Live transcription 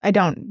I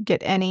don't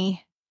get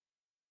any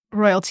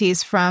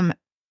royalties from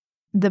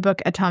the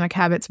book Atomic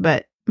Habits,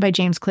 but by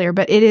James Clear.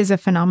 But it is a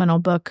phenomenal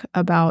book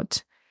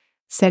about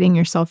setting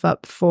yourself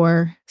up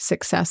for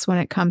success when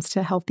it comes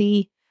to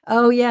healthy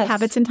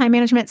habits and time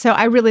management. So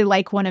I really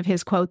like one of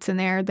his quotes in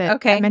there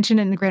that I mentioned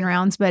in the Grand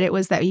Rounds, but it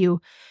was that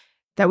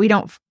we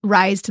don't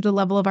rise to the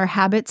level of our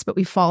habits, but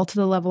we fall to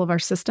the level of our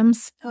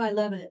systems. Oh, I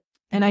love it.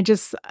 And I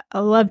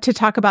love to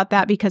talk about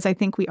that because I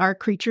think we are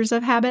creatures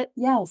of habit.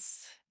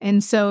 Yes.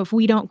 And so if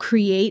we don't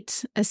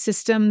create a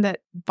system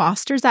that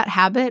fosters that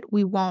habit,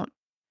 we won't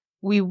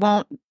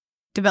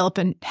develop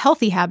a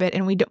healthy habit,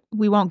 and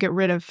we won't get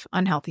rid of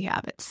unhealthy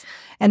habits.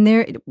 And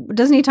there,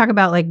 doesn't he talk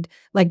about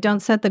like don't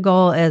set the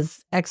goal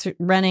as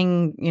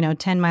running,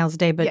 10 miles a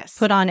day, but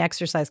put on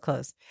exercise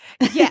clothes.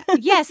 Yeah.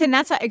 Yes. And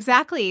that's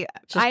exactly,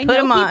 I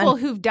know people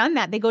who've done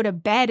that. They go to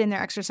bed in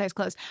their exercise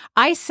clothes.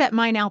 I set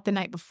mine out the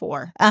night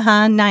before.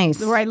 Nice.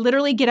 Where I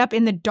literally get up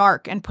in the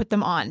dark and put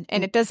them on.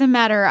 And it doesn't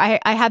matter.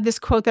 I had this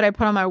quote that I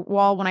put on my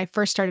wall when I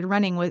first started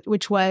running,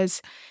 which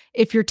was,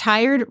 if you're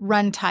tired,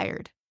 run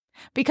tired.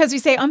 Because we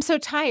say, I'm so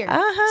tired.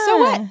 So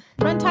what?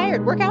 Run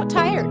tired. Work out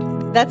tired.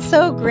 That's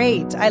so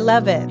great. I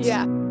love it.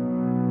 Yeah.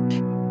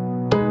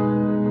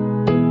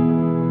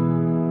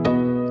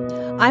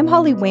 I'm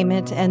Holly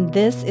Wayment, and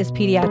this is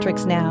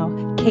Pediatrics Now,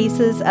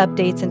 cases,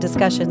 updates, and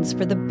discussions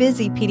for the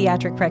busy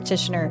pediatric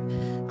practitioner.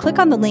 Click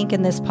on the link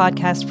in this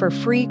podcast for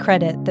free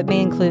credit that may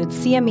include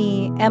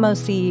CME,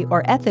 MOC,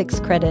 or ethics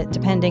credit,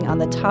 depending on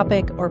the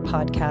topic or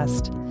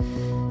podcast.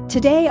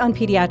 Today on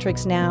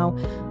Pediatrics Now,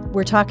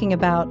 we're talking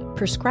about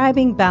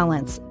prescribing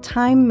balance,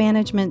 time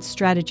management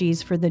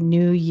strategies for the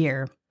new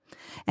year.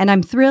 And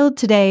I'm thrilled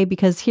today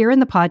because here in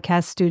the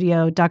podcast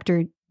studio,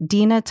 Dr.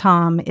 Dina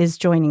Tom is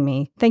joining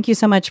me. Thank you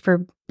so much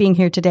for being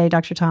here today,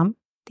 Dr. Tom.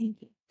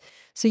 Thank you.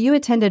 So you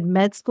attended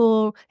med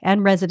school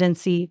and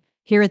residency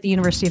here at the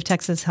University of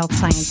Texas Health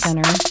Science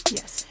Center.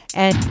 Yes.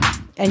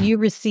 And you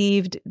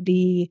received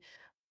the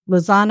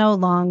Lozano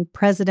Long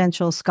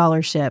Presidential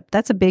Scholarship.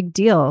 That's a big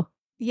deal.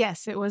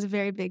 Yes, it was a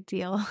very big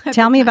deal.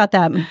 Tell me about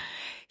that.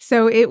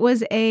 So it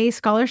was a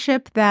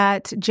scholarship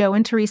that Joe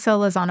and Teresa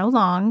Lozano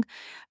Long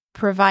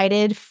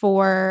provided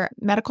for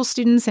medical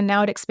students, and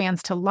now it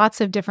expands to lots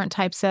of different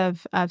types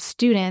of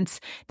students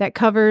that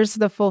covers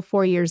the full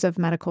 4 years of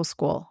medical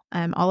school,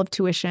 all of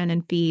tuition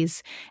and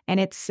fees. And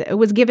it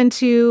was given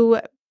to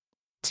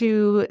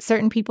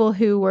certain people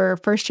who were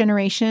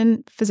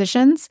first-generation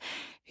physicians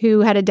who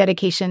had a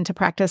dedication to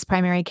practice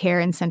primary care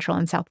in Central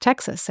and South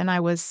Texas, and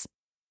I was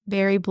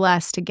very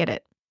blessed to get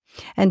it.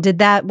 And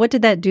what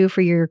did that do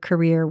for your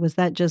career? Was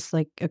that just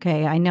like,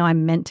 okay, I know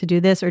I'm meant to do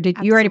this, or did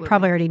you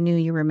probably knew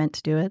you were meant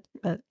to do it?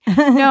 But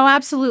No,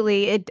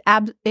 absolutely.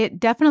 It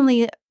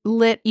definitely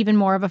lit even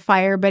more of a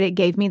fire, but it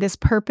gave me this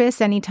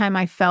purpose anytime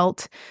I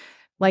felt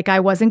like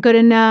I wasn't good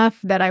enough,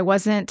 that I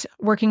wasn't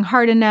working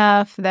hard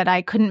enough, that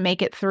I couldn't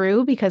make it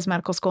through, because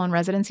medical school and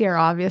residency are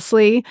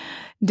obviously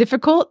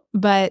difficult,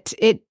 but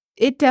it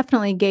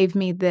definitely gave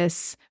me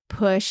this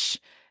push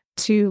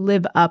to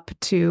live up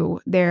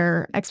to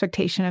their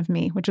expectation of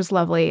me, which was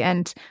lovely.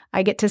 And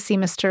I get to see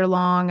Mr.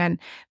 Long and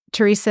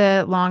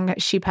Teresa Long.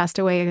 She passed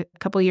away a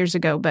couple years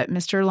ago, but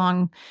Mr.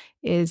 Long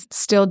is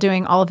still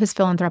doing all of his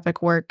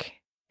philanthropic work.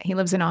 He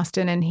lives in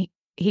Austin, and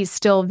he's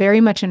still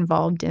very much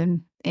involved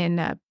in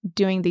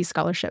doing these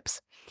scholarships.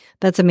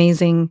 That's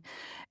amazing.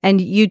 And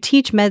you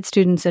teach med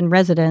students and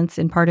residents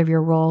in part of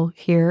your role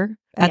here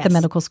at the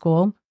medical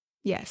school.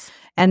 Yes.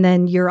 And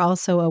then you're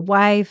also a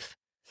wife,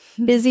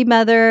 busy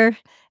mother,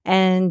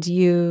 and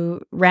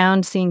you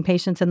round seeing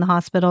patients in the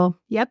hospital.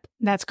 Yep,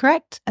 that's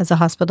correct. As a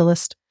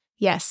hospitalist.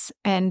 Yes.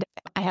 And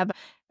I have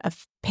a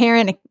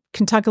parent, I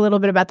can talk a little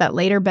bit about that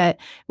later, but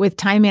with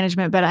time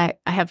management, but I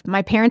have,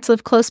 my parents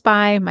live close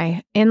by,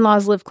 my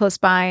in-laws live close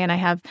by, and I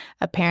have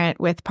a parent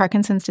with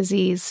Parkinson's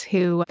disease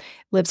who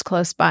lives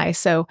close by.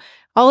 So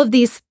all of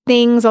these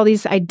things, all of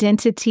these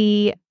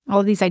identities,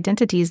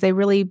 they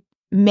really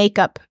make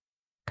up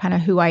kind of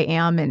who I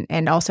am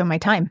and also my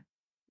time.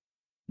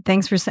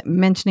 Thanks for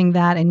mentioning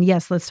that. And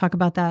yes, let's talk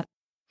about that.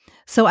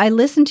 So I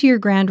listened to your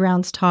Grand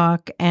Rounds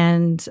talk,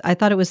 and I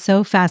thought it was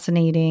so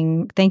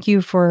fascinating. Thank you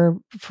for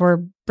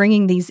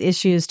bringing these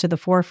issues to the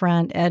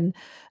forefront. And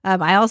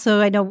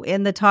I know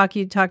in the talk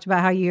you talked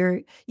about how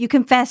you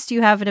confessed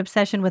you have an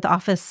obsession with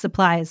office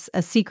supplies,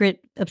 a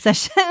secret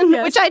obsession,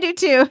 yes. Which I do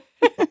too.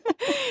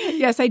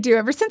 Yes, I do.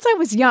 Ever since I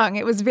was young,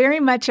 it was very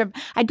much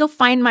I'd go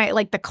find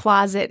the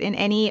closet in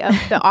any of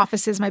the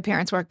offices my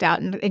parents worked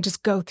out and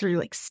just go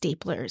through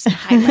staplers and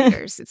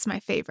highlighters. It's my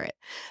favorite.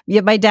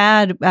 Yeah, my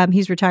dad,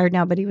 he's retired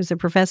now, but he was a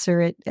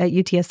professor at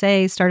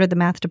UTSA, started the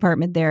math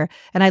department there.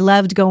 And I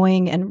loved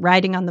going and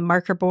writing on the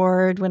marker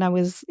board when I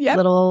was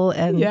little,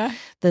 and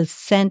the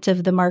scent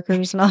of the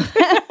markers and all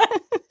that.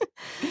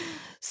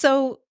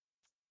 So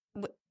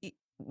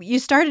you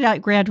started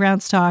out Grand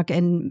Rounds talk,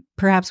 and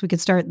perhaps we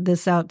could start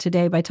this out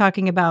today by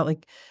talking about,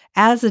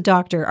 as a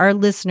doctor, our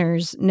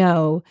listeners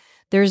know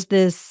there's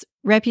this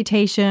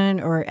reputation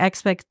or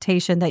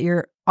expectation that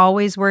you're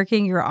always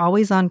working, you're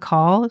always on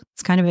call.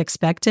 It's kind of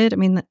expected. I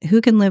mean, who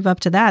can live up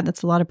to that?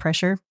 That's a lot of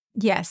pressure.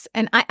 Yes.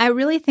 And I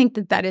really think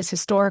that that is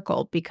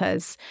historical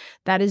because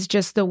that is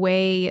just the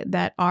way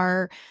that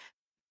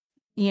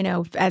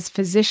as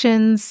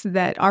physicians,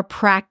 that our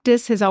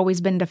practice has always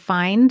been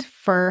defined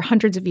for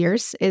hundreds of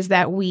years, is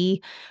that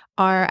we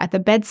are at the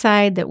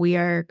bedside, that we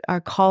are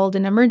called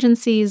in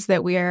emergencies,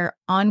 that we are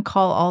on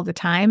call all the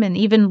time. And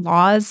even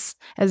laws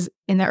as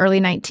in the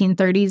early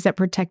 1930s that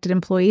protected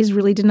employees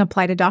really didn't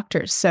apply to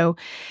doctors. So,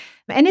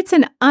 and it's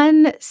an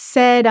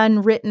unsaid,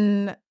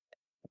 unwritten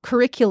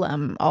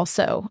curriculum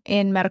also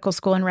in medical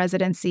school and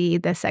residency,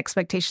 this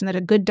expectation that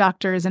a good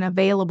doctor is an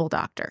available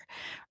doctor,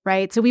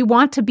 right? So we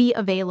want to be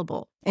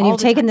available. And you've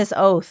taken this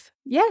oath.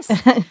 Yes,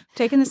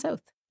 taken this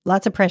oath.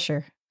 Lots of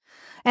pressure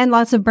and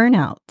lots of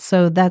burnout.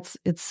 So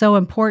it's so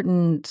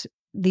important.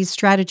 These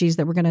strategies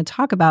that we're going to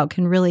talk about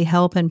can really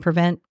help and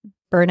prevent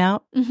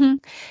burnout. Mm-hmm.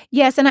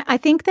 Yes. And I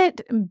think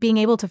that being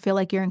able to feel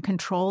like you're in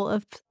control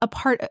of a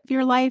part of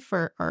your life,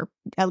 or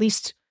at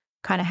least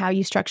kind of how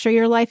you structure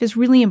your life, is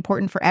really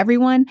important for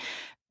everyone,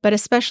 but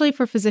especially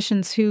for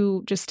physicians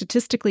who just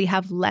statistically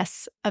have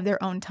less of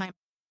their own time.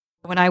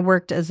 When I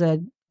worked as a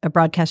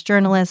broadcast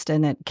journalist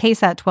and at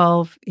KSAT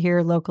 12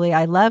 here locally,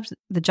 I loved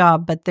the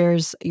job, but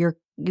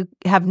you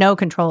have no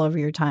control over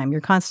your time.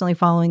 You're constantly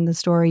following the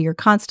story. You're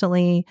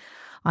constantly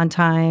on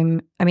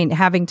time. I mean,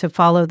 having to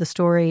follow the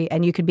story,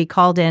 and you could be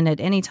called in at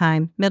any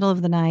time, middle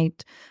of the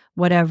night,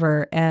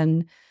 whatever.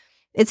 And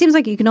it seems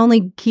like you can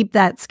only keep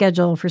that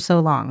schedule for so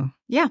long.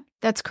 Yeah,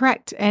 that's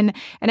correct. And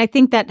I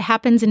think that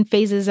happens in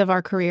phases of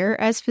our career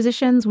as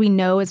physicians. We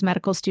know as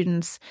medical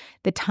students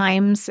the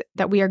times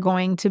that we are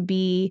going to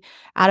be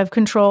out of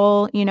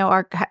control.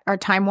 Our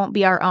time won't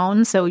be our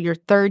own. So your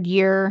third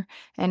year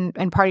and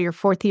part of your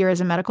fourth year as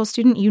a medical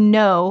student, you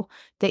know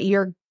that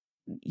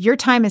your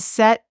time is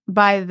set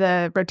by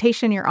the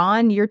rotation you're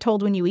on. You're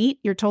told when you eat.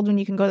 You're told when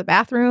you can go to the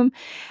bathroom.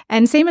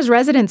 And same as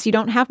residents, you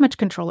don't have much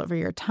control over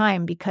your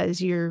time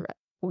because you're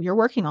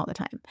working all the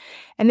time.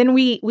 And then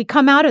we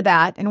come out of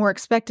that and we're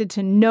expected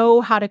to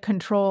know how to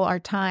control our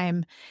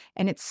time.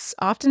 And it's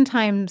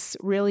oftentimes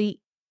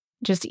really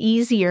just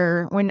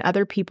easier when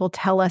other people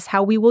tell us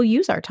how we will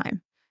use our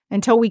time,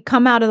 until we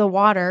come out of the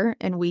water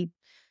and we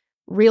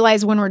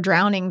realize when we're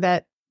drowning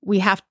that we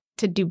have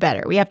to do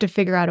better. We have to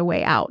figure out a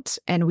way out,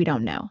 and we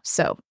don't know.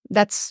 So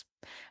that's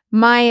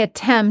my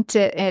attempt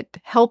at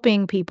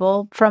helping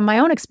people from my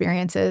own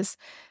experiences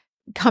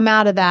come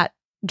out of that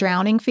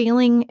drowning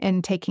feeling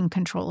and taking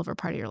control over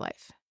part of your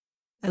life.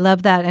 I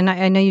love that. And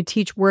I know you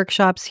teach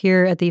workshops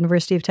here at the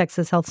University of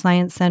Texas Health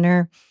Science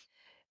Center,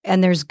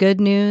 and there's good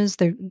news.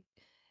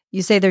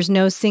 You say there's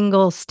no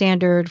single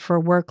standard for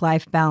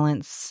work-life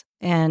balance.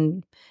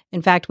 And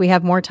in fact, we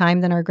have more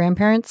time than our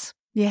grandparents.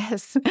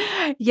 Yes.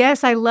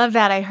 Yes, I love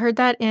that. I heard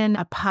that in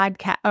a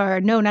podcast,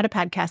 or no, not a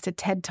podcast, a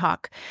TED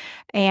Talk.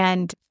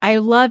 And I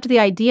loved the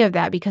idea of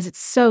that because it's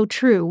so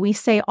true. We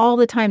say all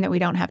the time that we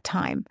don't have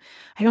time.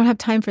 I don't have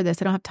time for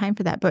this. I don't have time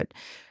for that. But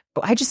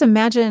I just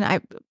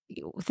imagine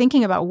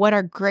thinking about what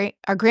our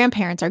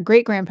grandparents, our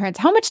great-grandparents,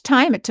 how much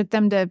time it took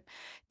them to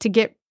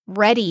get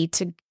ready,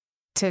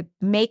 to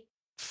make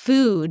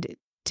food,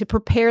 to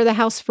prepare the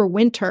house for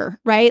winter,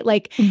 right?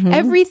 Like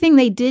everything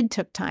they did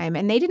took time,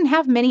 and they didn't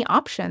have many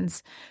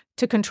options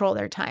to control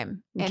their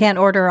time. You can't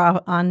order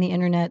on the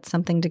internet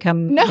something to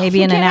come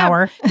maybe in an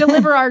hour.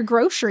 Deliver our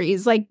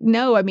groceries. Like,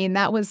 no, I mean,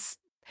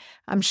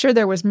 I'm sure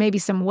there was maybe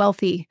some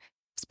wealthy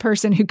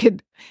person who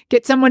could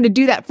get someone to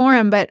do that for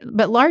him, but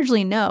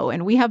largely no.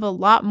 And we have a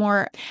lot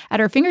more at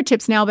our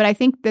fingertips now, but I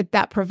think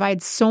that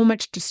provides so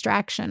much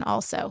distraction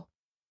also.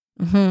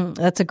 Mm-hmm.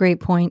 That's a great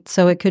point.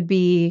 So it could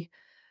be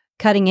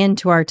cutting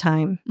into our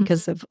time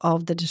because of all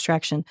of the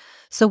distraction.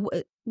 So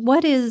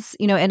what is,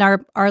 and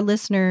our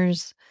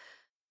listeners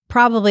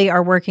probably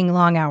are working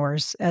long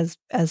hours as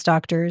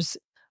doctors.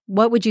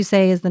 What would you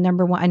say is the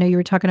number one? I know you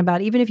were talking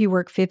about even if you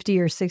work 50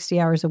 or 60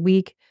 hours a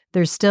week,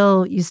 you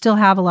still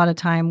have a lot of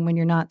time when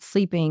you're not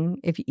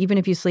sleeping. Even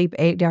if you sleep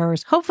 8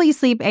 hours, hopefully you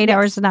sleep 8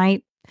 hours a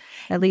night,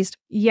 at least.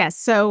 Yes.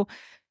 So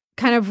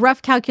kind of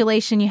rough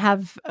calculation, you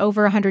have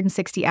over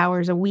 160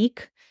 hours a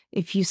week.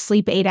 If you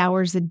sleep 8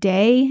 hours a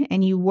day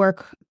and you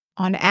work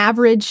on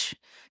average,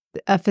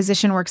 a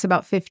physician works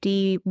about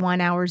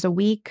 51 hours a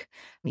week.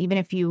 Even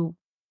if you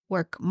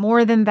work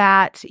more than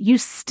that, you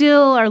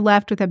still are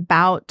left with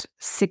about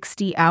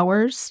 60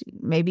 hours,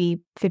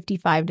 maybe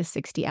 55 to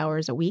 60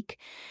 hours a week.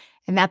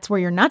 And that's where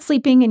you're not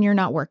sleeping and you're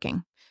not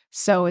working.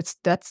 So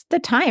that's the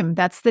time.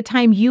 That's the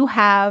time you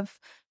have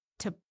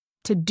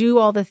to do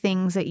all the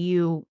things that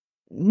you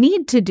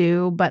need to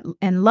do,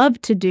 and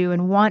love to do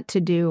and want to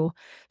do.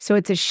 So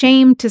it's a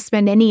shame to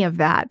spend any of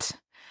that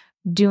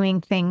doing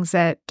things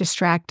that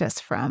distract us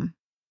from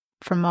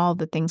all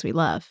the things we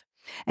love.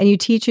 And you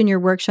teach in your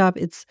workshop,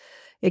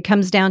 it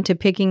comes down to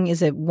picking,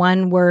 is it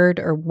one word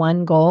or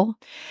one goal?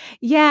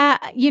 Yeah.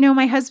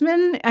 My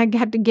husband, I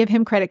have to give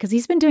him credit because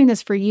he's been doing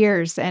this for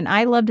years. And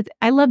I love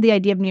the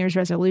idea of New Year's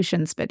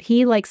resolutions, but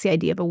he likes the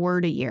idea of a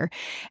word a year.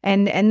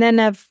 And then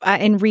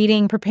in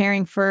reading,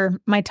 preparing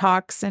for my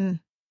talks, and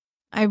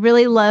I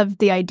really love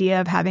the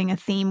idea of having a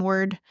theme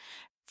word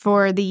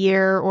for the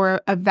year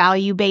or a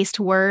value-based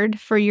word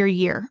for your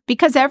year,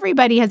 because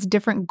everybody has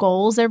different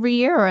goals every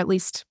year, or at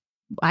least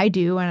I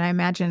do. And I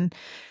imagine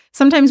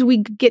sometimes we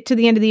get to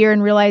the end of the year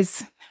and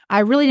realize I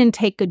really didn't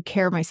take good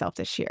care of myself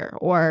this year,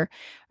 or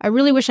I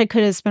really wish I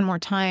could have spent more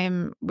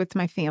time with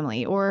my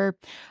family, or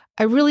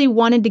I really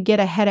wanted to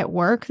get ahead at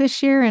work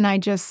this year and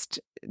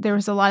there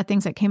was a lot of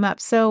things that came up.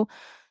 So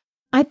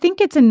I think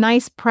it's a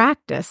nice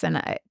practice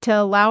and to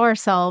allow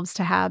ourselves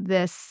to have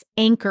this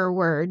anchor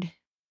word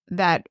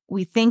that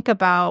we think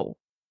about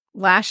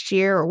last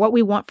year or what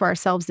we want for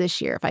ourselves this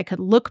year. If I could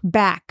look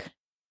back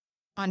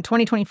on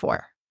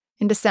 2024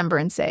 in December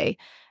and say,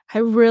 I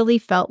really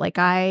felt like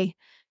I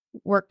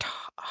worked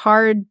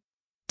hard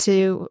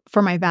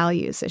for my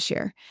values this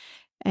year.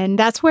 And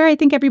that's where I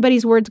think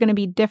everybody's word's going to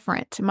be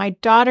different. My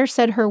daughter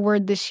said her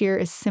word this year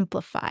is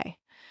simplify,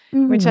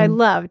 which I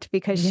loved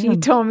because she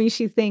told me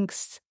she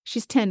thinks,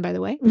 she's 10, by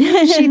the way,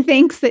 she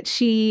thinks that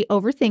she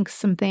overthinks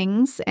some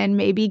things and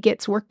maybe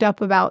gets worked up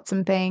about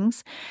some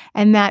things.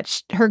 And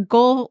that her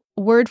goal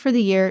word for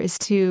the year is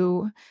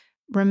to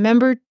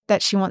remember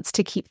that she wants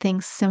to keep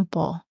things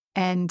simple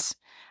and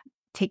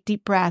take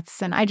deep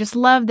breaths. And I just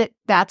love that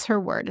that's her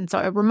word. And so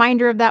a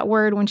reminder of that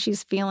word when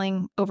she's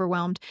feeling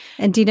overwhelmed.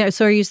 And Dina,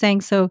 so are you saying,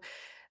 so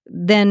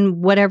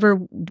then whatever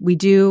we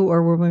do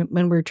or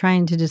when we're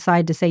trying to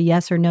decide to say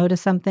yes or no to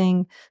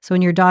something, so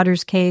in your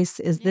daughter's case,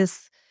 is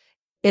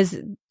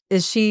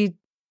she,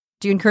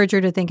 do you encourage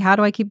her to think, how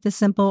do I keep this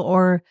simple?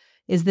 Or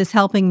is this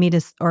helping me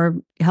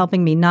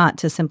not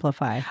to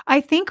simplify? I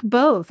think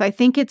both. I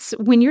think it's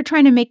when you're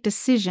trying to make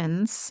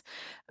decisions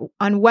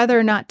on whether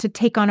or not to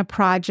take on a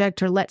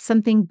project or let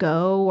something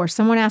go, or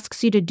someone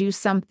asks you to do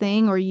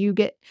something, or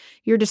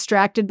you're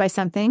distracted by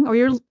something,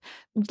 or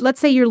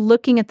let's say you're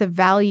looking at the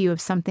value of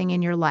something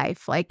in your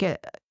life. Like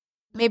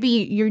maybe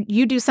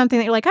you do something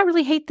that you're like, I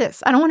really hate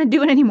this. I don't want to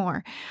do it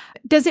anymore.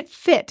 Does it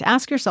fit?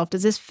 Ask yourself,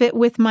 does this fit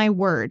with my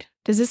word?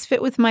 Does this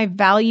fit with my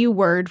value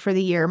word for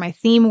the year, my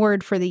theme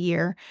word for the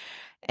year?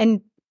 And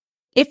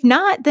if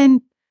not,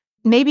 then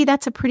maybe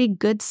that's a pretty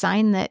good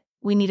sign that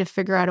we need to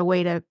figure out a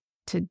way to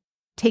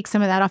take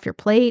some of that off your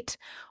plate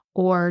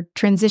or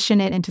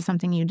transition it into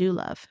something you do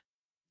love.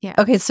 Yeah.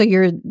 Okay, so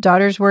your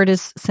daughter's word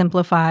is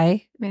simplify.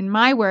 And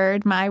my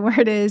word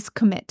is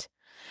commit.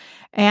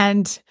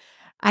 And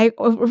I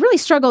really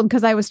struggled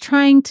because I was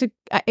trying to,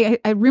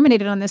 I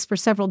ruminated on this for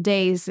several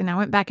days and I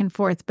went back and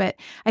forth. But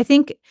I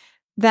think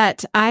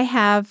that I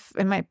have,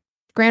 in my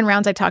grand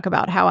rounds, I talk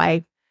about how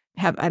I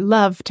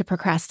love to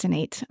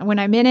procrastinate. When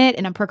I'm in it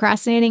and I'm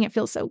procrastinating, it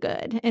feels so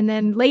good. And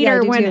then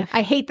later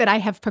I hate that I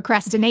have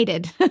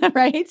procrastinated,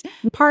 right?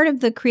 Part of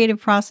the creative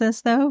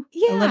process though,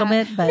 a little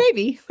bit, but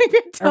maybe.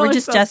 Or we're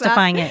just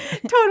justifying it.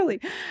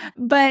 Totally.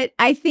 But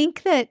I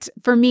think that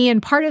for me,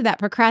 and part of that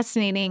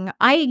procrastinating,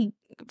 I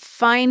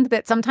find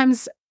that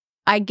sometimes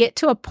I get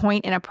to a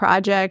point in a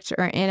project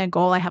or in a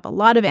goal, I have a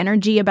lot of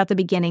energy about the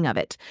beginning of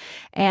it.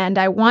 And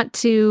I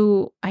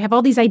have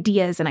all these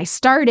ideas and I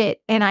start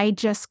it and I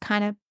just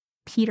kind of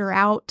peter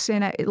out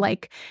and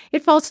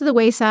it falls to the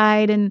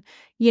wayside. And,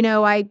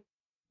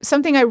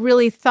 something I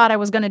really thought I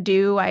was going to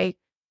do, I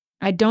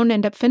don't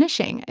end up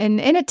finishing. And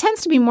it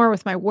tends to be more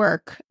with my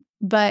work,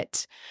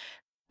 but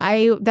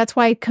that's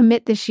why I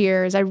commit this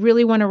year is I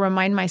really want to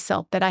remind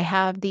myself that I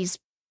have these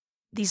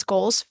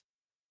goals,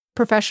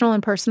 professional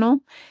and personal,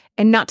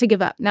 and not to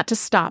give up, not to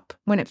stop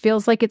when it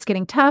feels like it's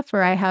getting tough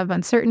or I have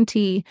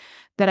uncertainty,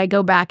 that I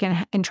go back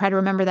and try to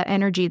remember that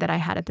energy that I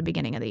had at the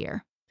beginning of the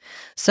year.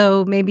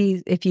 So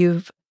maybe if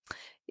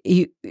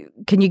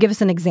can you give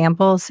us an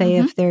example, say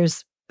if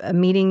there's a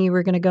meeting you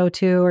were going to go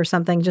to or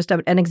something, just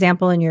an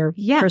example in your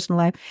personal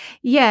life?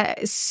 Yeah.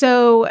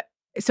 So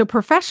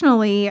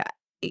professionally,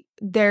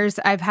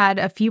 I've had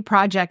a few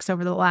projects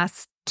over the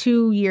last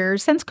 2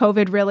 years since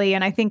COVID, really.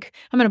 And I think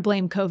I'm going to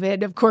blame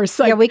COVID, of course.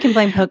 We can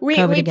blame COVID we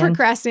again.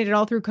 Procrastinated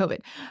all through COVID.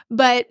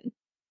 But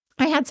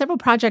I had several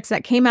projects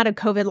that came out of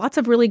COVID, lots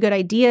of really good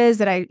ideas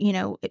that I,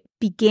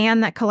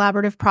 began that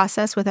collaborative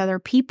process with other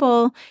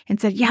people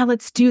and said, yeah,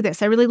 let's do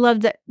this. I really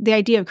loved the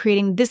idea of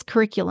creating this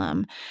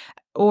curriculum.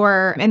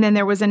 And then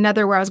there was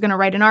another where I was going to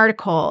write an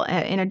article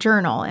in a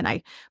journal. And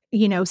I,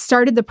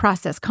 started the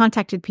process,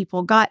 contacted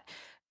people, got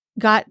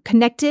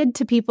connected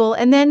to people.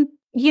 And then,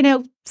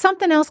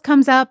 something else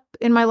comes up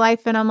in my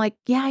life and I'm like,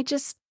 yeah,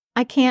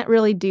 I can't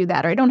really do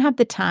that, or I don't have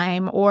the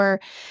time, or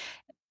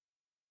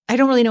I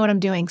don't really know what I'm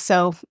doing.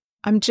 So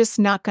I'm just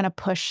not going to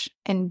push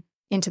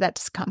into that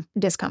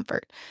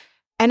discomfort.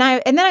 And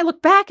then I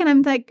look back and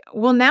I'm like,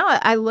 well, now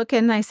I look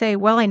and I say,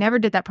 well, I never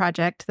did that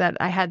project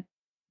that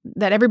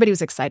everybody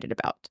was excited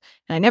about.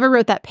 And I never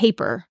wrote that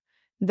paper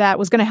that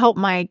was going to help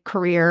my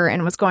career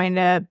and was going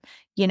to,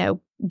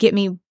 get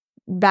me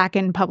back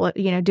in public,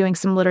 doing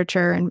some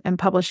literature and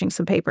publishing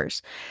some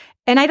papers.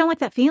 And I don't like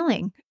that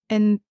feeling.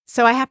 And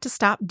so I have to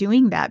stop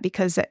doing that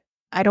because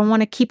I don't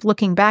want to keep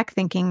looking back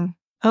thinking,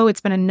 oh,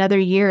 it's been another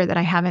year that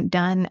I haven't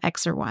done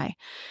X or Y.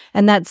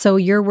 And so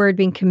your word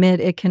being commit,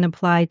 it can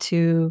apply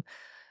to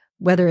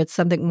whether it's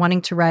something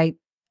wanting to write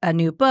a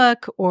new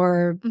book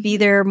or be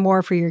there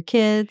more for your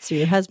kids or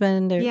your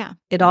husband. Yeah.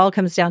 It all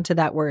comes down to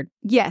that word.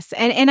 Yes.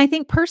 And I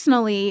think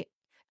personally,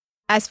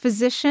 as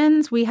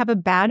physicians, we have a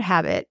bad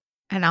habit,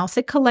 and I'll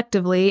say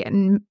collectively,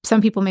 and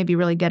some people may be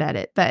really good at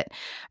it, but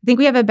I think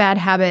we have a bad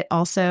habit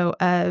also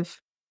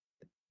of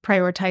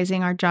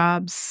prioritizing our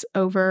jobs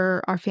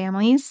over our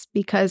families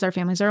because our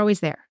families are always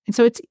there. And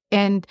so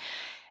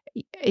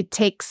it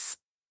takes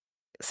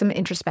some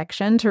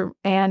introspection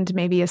and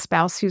maybe a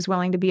spouse who's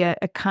willing to be a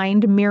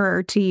kind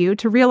mirror to you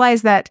to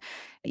realize that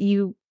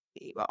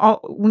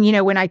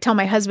when I tell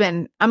my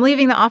husband, I'm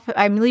leaving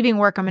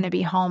work, I'm going to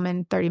be home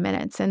in 30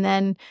 minutes. And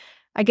then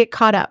I get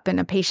caught up and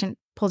a patient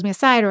pulls me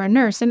aside or a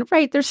nurse. And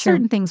there's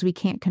certain things we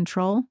can't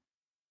control.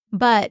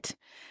 But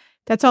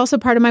that's also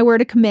part of my word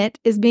to commit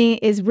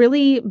is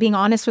really being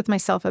honest with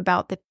myself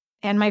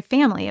and my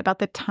family about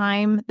the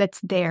time that's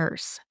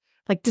theirs.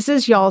 Like, this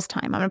is y'all's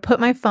time. I'm going to put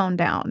my phone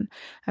down.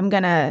 I'm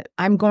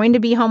going to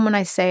be home when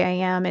I say I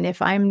am. And if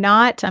I'm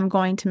not, I'm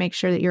going to make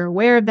sure that you're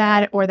aware of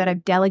that or that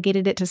I've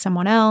delegated it to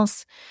someone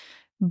else.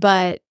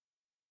 But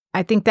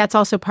I think that's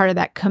also part of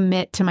that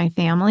commit to my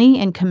family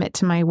and commit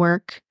to my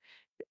work.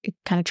 It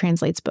kind of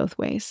translates both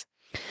ways.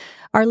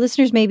 Our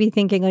listeners may be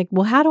thinking like,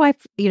 well, how do I,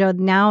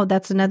 now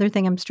that's another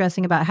thing I'm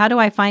stressing about. How do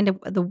I find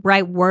the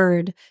right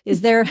word?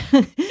 Is there,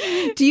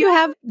 do you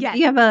have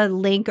a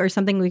link or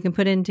something we can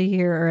put into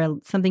here or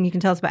something you can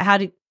tell us about how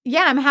to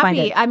Yeah, I'm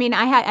happy. I mean,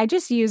 I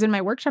just use in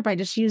my workshop, I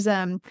just use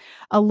a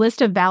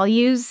list of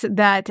values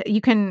that you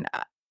can,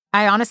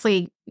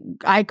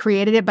 I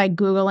created it by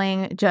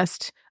Googling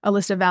just a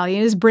list of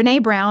values.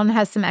 Brene Brown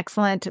has an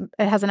excellent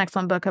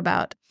book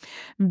about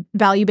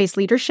value-based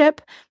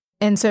leadership.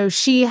 And so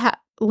she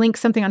links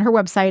something on her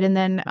website, and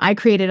then I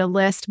created a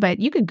list, but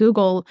you could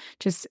Google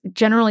just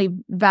generally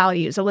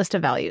values, a list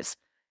of values.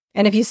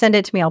 And if you send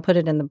it to me, I'll put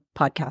it in the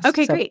podcast.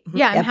 Okay, great.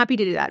 Yeah, I'm happy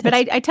to do that. But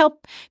I tell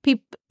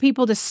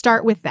people to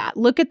start with that.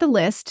 Look at the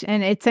list,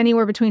 and it's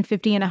anywhere between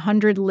 50 and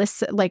 100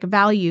 lists, like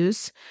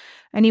values,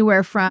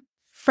 anywhere from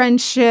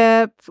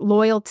friendship,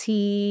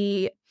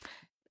 loyalty,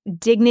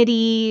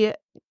 dignity,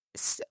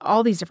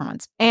 all these different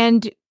ones.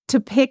 And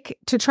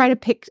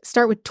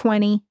start with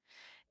 20,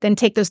 then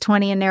take those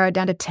 20 and narrow it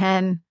down to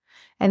 10,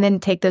 and then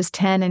take those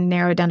 10 and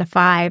narrow it down to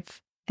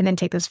 5, and then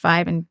take those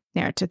 5 and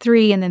narrow it to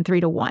 3, and then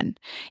 3 to 1.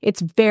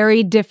 It's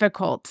very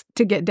difficult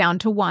to get down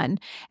to 1.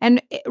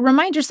 And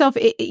remind yourself,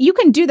 you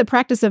can do the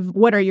practice of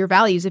what are your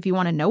values if you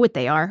want to know what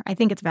they are. I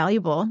think it's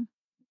valuable.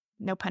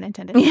 No pun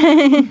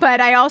intended.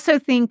 But I also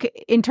think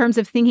in terms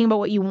of thinking about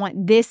what you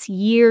want this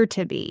year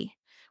to be,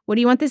 what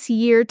do you want this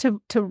year to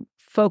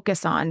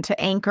focus on, to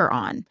anchor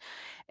on?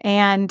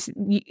 And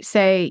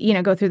say,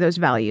 go through those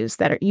values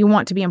that you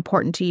want to be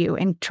important to you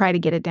and try to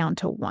get it down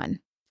to 1.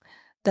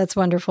 That's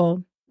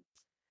wonderful.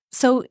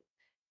 So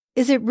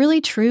is it really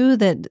true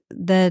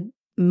that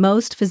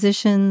most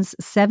physicians,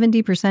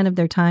 70% of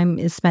their time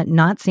is spent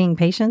not seeing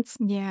patients?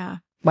 Yeah.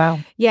 Wow.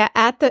 Yeah.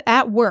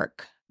 At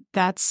work,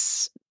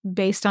 that's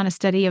based on a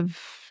study of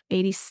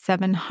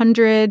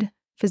 8,700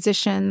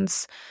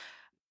 physicians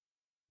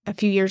a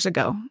few years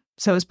ago.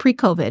 So it was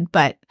pre-COVID,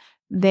 but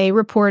they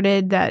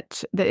reported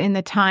that in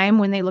the time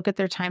when they look at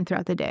their time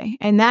throughout the day,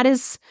 and that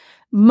is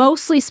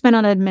mostly spent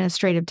on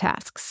administrative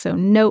tasks. So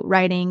note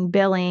writing,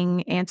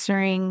 billing,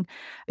 answering,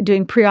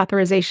 doing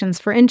pre-authorizations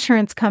for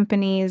insurance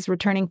companies,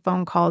 returning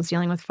phone calls,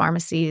 dealing with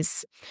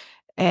pharmacies,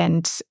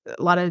 and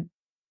a lot of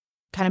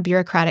kind of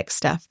bureaucratic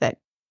stuff that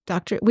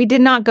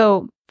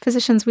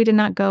physicians, we did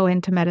not go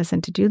into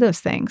medicine to do those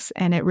things.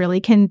 And it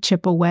really can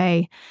chip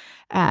away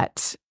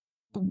at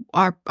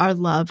our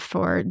love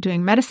for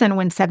doing medicine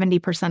when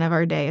 70% of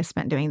our day is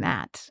spent doing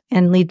that.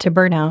 And lead to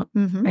burnout,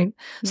 right?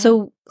 Yeah.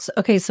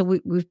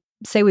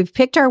 So we've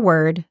picked our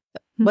word.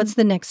 What's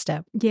the next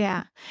step?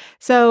 Yeah.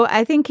 So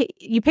I think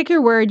you pick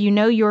your word,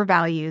 your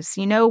values,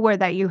 where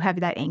that you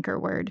have that anchor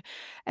word.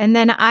 And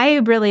then I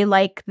really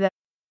like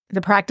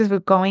the practice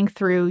of going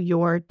through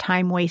your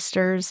time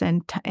wasters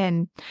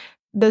and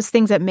those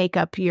things that make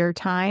up your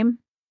time.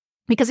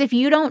 Because if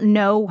you don't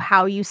know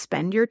how you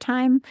spend your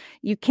time,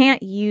 you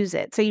can't use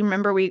it. So you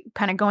remember we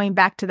kind of going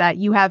back to that,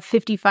 you have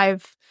 50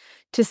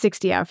 to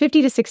 60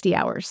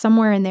 hours,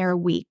 somewhere in there a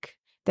week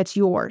that's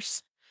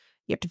yours.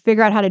 You have to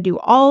figure out how to do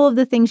all of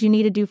the things you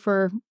need to do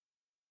for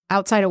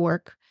outside of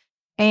work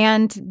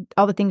and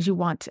all the things you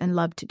want and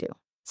love to do.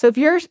 So if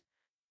you're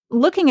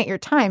looking at your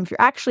time, if you're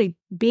actually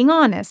being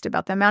honest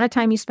about the amount of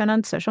time you spend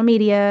on social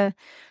media,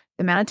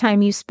 the amount of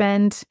time you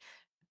spend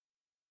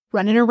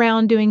running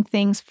around doing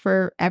things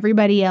for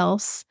everybody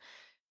else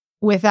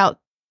without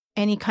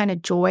any kind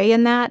of joy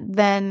in that,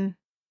 then,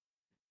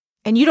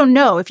 and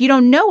if you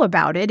don't know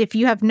about it, if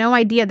you have no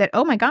idea that,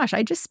 oh my gosh,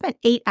 I just spent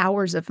 8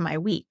 hours of my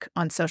week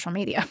on social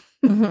media.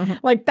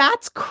 Like,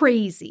 that's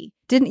crazy.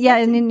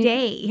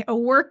 A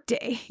work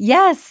day.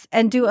 Yes.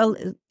 And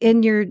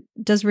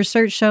does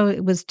research show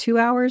it was 2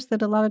 hours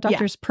that a lot of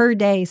doctors per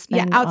day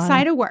spend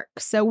outside of work.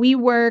 So we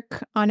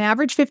work on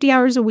average 50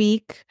 hours a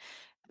week.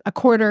 A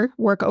quarter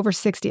work over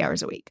 60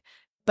 hours a week.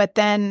 But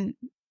then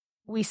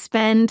we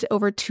spend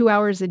over 2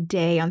 hours a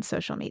day on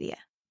social media.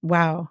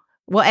 Wow.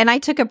 Well, and I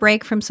took a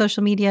break from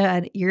social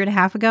media a year and a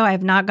half ago. I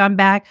have not gone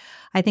back.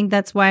 I think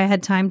that's why I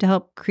had time to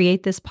help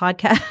create this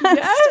podcast.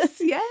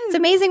 Yes. It's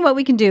amazing what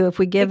we can do if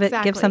we give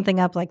something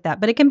up like that,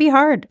 but it can be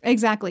hard.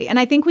 Exactly. And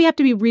I think we have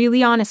to be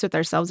really honest with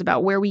ourselves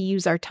about where we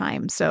use our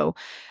time. So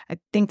I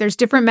think there's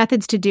different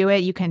methods to do it.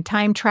 You can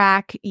time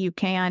track, you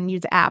can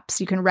use apps,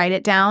 you can write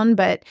it down,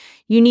 but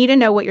you need to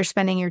know what you're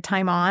spending your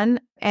time on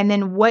and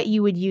then what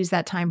you would use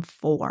that time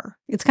for.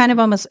 It's kind of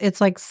almost, it's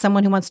like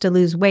someone who wants to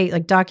lose weight,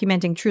 like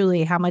documenting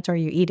truly how much are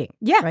you eating.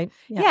 Yeah. Right?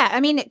 Yeah. I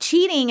mean,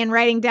 cheating and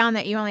writing down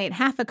that you only ate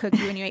half a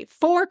cookie when you ate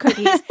 4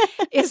 cookies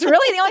is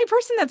really the only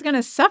person that's going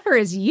to suffer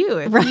is you.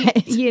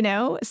 Right. You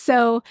know,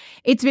 so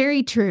it's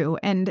very true.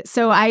 And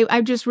so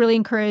I just really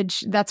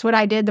encourage, that's what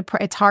I did.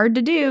 It's hard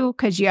to do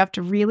because you have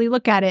to really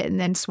look at it and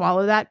then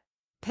swallow that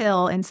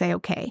pill and say,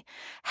 okay,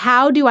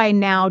 how do I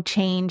now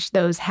change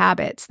those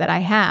habits that I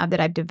have that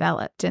I've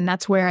developed? And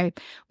that's where I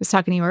was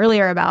talking to you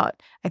earlier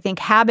about, I think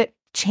habit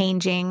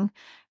changing,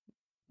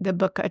 the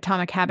book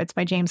Atomic Habits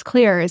by James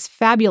Clear is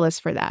fabulous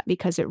for that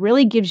because it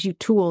really gives you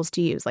tools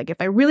to use. Like if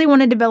I really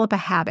want to develop a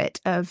habit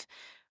of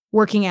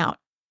working out,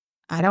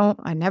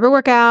 I never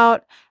work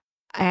out.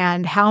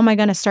 And how am I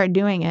going to start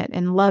doing it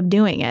and love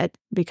doing it?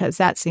 Because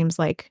that seems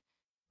like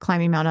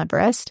climbing Mount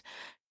Everest.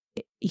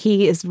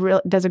 He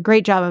does a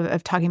great job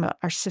of talking about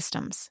our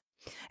systems.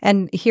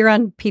 And here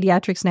on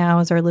Pediatrics Now,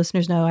 as our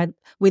listeners know,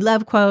 we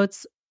love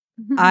quotes.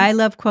 Mm-hmm. I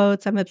love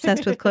quotes. I'm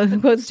obsessed with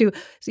quotes too.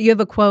 So you have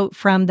a quote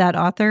from that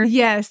author?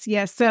 Yes.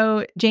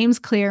 So James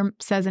Clear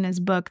says in his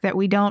book that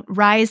we don't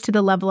rise to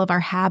the level of our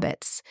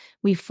habits.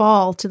 We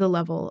fall to the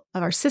level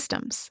of our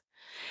systems.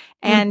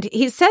 And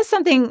he says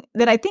something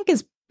that I think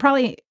is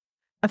probably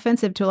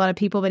offensive to a lot of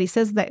people, but he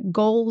says that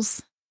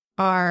goals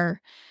are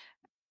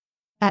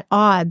at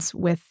odds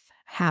with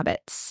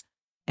habits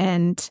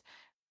and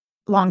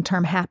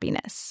long-term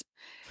happiness.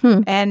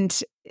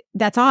 And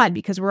that's odd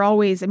because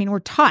we're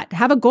taught,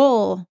 have a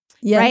goal,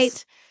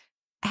 yes,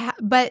 right?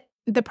 But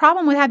the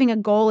problem with having a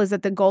goal is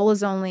that the goal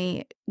is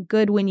only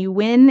good when you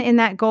win in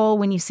that goal,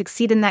 when you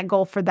succeed in that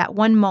goal for that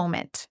one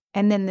moment.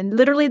 And then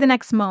literally the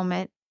next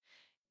moment,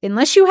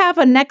 unless you have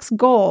a next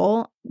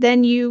goal,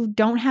 then you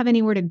don't have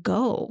anywhere to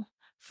go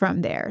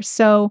from there.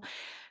 So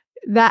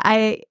that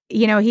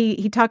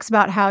he talks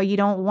about how you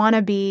don't want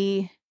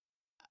to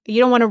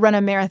run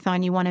a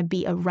marathon. You want to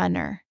be a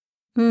runner.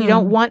 You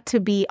don't want to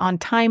be on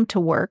time to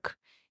work.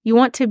 You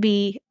want to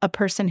be a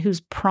person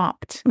who's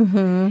prompt.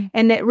 Mm-hmm.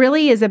 And it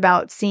really is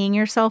about seeing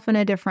yourself in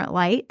a different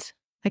light.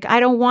 Like, I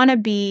don't want to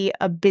be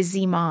a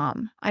busy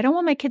mom. I don't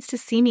want my kids to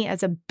see me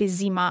as a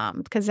busy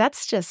mom because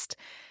that's just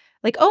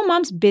like, oh,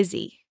 mom's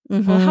busy.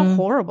 Mm-hmm. Well, how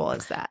horrible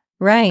is that?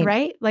 Right.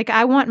 Right? Like,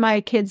 I want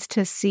my kids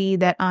to see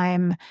that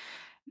I'm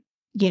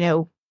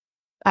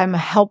a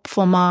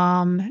helpful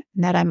mom,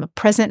 and that I'm a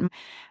present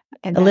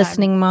and a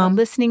listening mom. A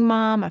listening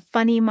mom, a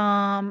funny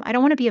mom. I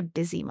don't want to be a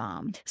busy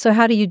mom. So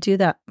how do you do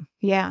that?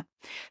 Yeah.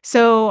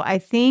 So I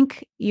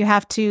think you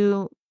have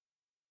to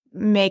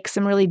make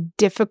some really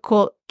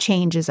difficult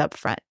changes up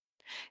front.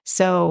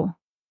 So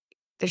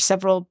there's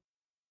several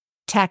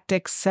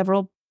tactics,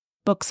 several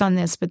books on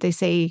this, but they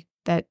say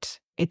that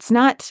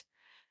that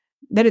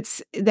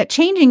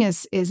changing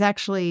is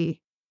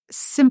actually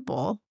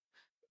simple,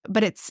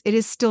 but it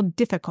is still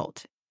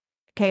difficult.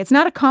 Okay, it's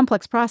not a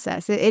complex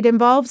process. It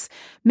involves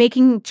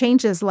making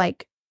changes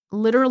like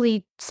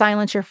literally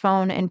silence your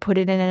phone and put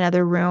it in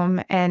another room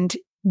and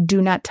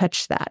do not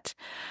touch that.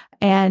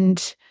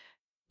 And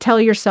tell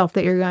yourself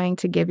that you're going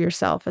to give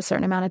yourself a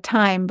certain amount of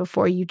time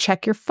before you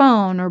check your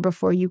phone or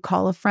before you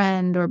call a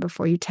friend or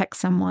before you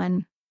text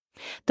someone.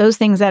 Those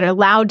things that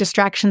allow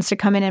distractions to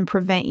come in and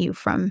prevent you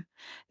from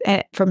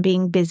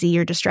being busy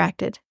or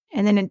distracted.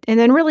 And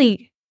then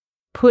really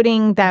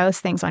putting those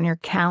things on your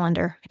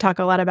calendar. I talk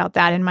a lot about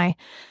that in my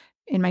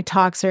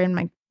talks or in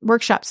my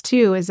workshops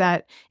too, is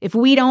that if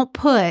we don't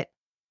put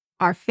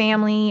our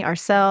family,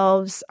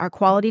 ourselves, our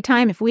quality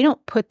time, if we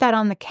don't put that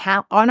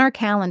on our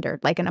calendar,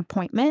 like an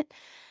appointment,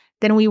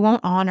 then we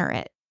won't honor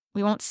it.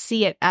 We won't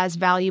see it as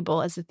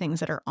valuable as the things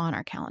that are on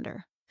our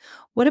calendar.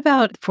 What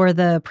about for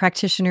the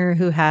practitioner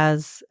who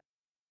has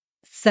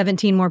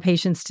 17 more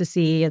patients to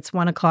see? It's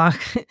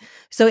 1:00.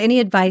 So any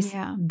advice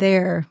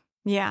there?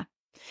 Yeah.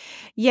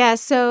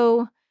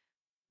 So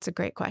it's a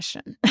great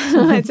question.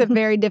 It's a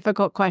very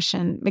difficult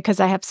question because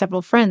I have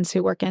several friends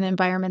who work in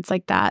environments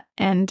like that.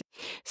 And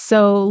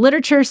so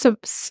literature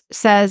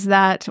says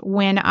that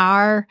when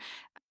our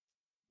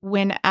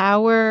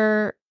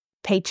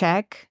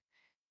paycheck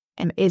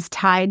is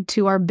tied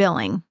to our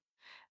billing,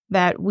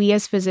 that we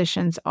as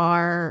physicians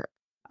are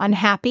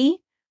unhappy,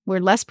 we're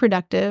less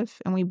productive,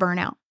 and we burn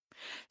out.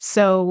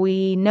 So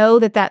we know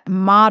that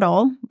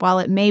model, while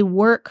it may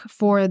work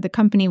for the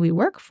company we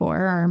work for,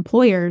 our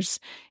employers,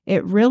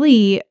 it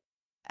really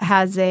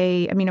has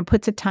it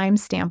puts a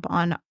timestamp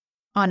on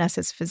us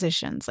as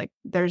physicians. Like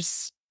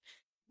there's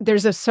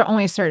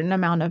only a certain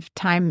amount of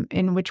time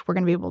in which we're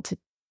going to be able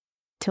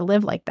to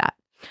live like that.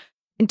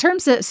 In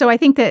terms of, so I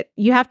think that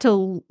you have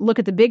to look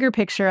at the bigger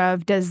picture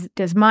of does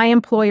my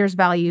employer's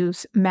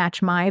values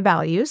match my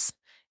values?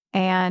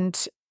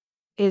 And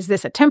is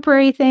this a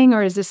temporary thing,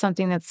 or is this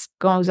something that's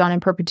goes on in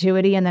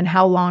perpetuity? And then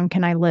how long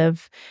can I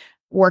live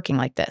working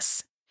like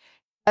this?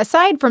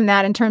 Aside from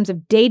that, in terms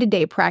of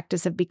day-to-day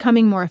practice of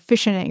becoming more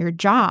efficient at your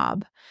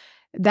job,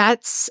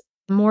 that's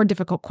a more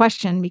difficult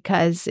question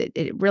because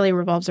it really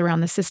revolves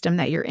around the system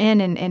that you're in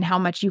and how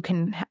much you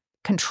can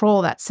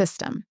control that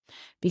system.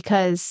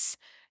 Because,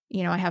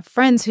 I have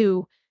friends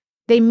who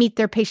they meet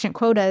their patient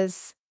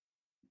quotas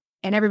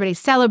and everybody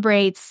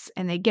celebrates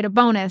and they get a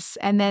bonus,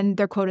 and then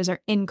their quotas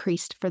are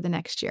increased for the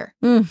next year.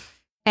 And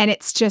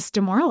it's just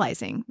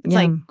demoralizing. It's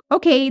like,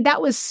 okay,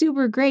 that was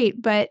super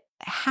great, but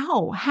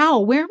how?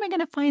 Where am I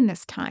going to find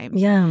this time?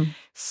 Yeah.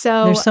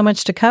 So there's so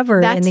much to cover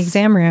in the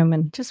exam room.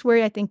 And just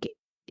where I think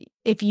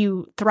if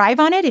you thrive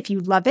on it, if you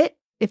love it,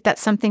 if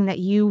that's something that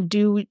you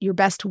do your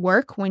best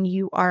work when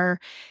you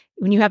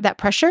have that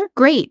pressure,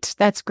 great.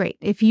 That's great.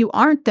 If you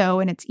aren't though,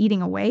 and it's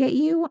eating away at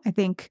you, I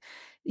think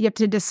you have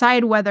to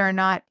decide whether or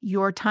not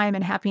your time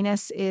and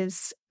happiness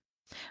is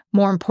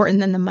more important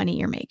than the money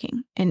you're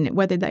making, and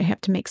whether they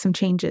have to make some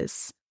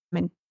changes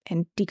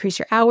and decrease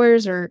your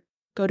hours or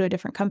go to a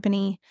different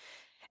company.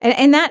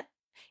 And that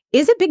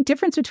is a big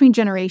difference between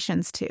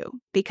generations too,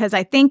 because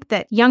I think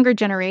that younger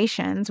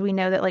generations, we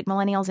know that like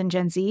millennials and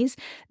Gen Zs,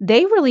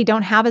 they really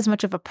don't have as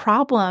much of a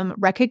problem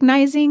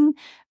recognizing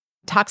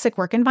toxic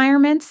work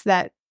environments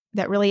that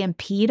really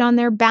impede on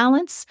their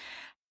balance.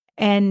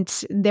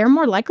 And they're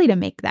more likely to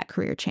make that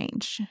career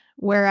change.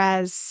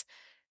 Whereas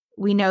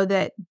we know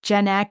that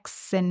Gen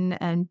X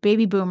and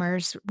baby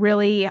boomers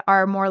really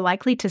are more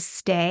likely to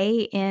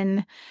stay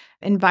in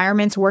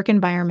work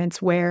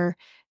environments where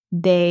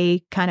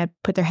they kind of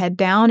put their head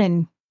down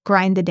and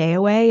grind the day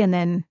away and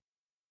then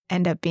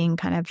end up being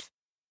kind of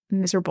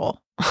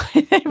miserable,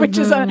 which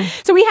is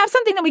so we have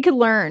something that we could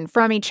learn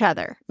from each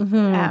other. From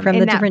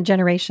the different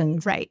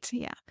generations. Right.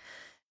 Yeah.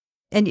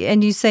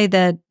 And you say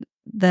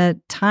that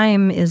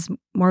time is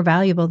more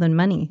valuable than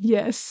money.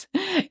 Yes.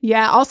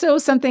 Yeah. Also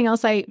something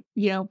else I,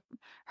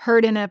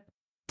 heard in a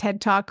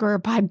TED Talk or a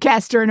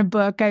podcast or in a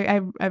book.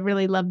 I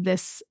really love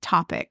this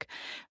topic.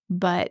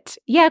 But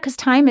yeah, because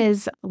time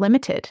is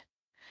limited.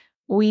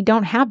 We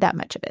don't have that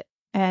much of it,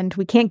 and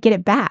we can't get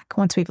it back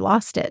once we've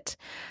lost it.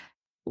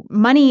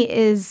 Money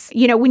is,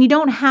 when you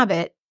don't have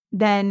it,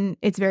 then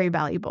it's very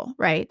valuable,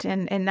 right?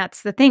 And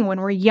that's the thing.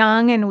 When we're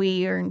young and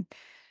we are in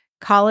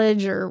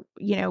college or,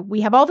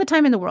 we have all the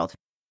time in the world.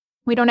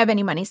 We don't have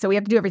any money, so we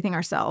have to do everything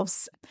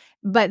ourselves.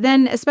 But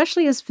then,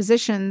 especially as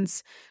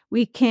physicians,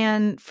 we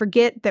can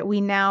forget that we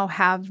now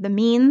have the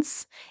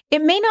means.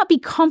 It may not be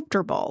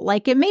comfortable.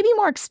 Like it may be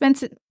more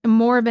expensive,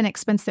 more of an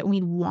expense than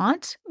we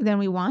want,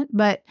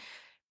 but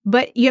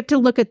you have to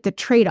look at the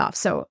trade-off.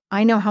 So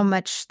I know how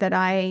much that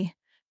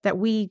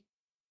we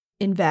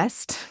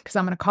invest, because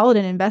I'm going to call it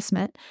an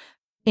investment,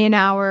 in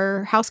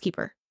our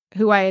housekeeper,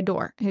 who I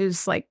adore,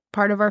 who's like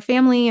part of our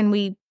family, and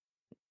we,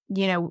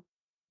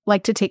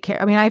 like to take care.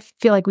 I mean, I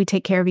feel like we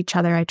take care of each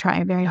other. I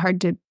try very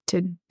hard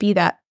to be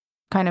that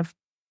kind of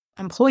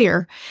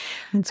employer.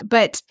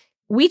 But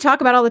we talk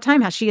about all the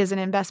time how she is an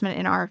investment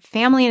in our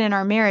family and in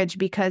our marriage,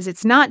 because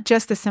it's not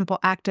just the simple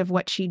act of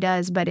what she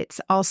does, but it's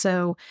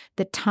also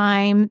the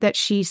time that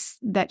she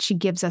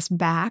gives us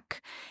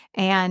back,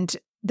 and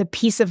the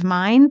peace of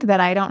mind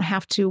that I don't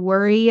have to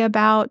worry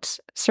about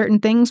certain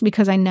things,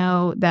 because I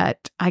know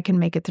that I can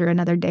make it through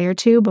another day or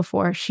two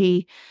before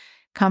she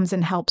comes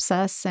and helps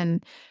us.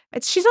 And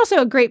she's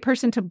also a great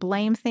person to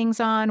blame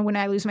things on. When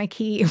I lose my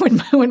key,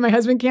 when my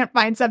husband can't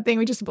find something,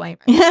 we just blame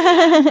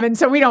her. And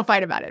so we don't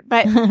fight about it.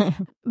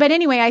 But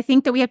anyway, I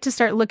think that we have to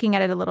start looking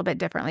at it a little bit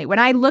differently. When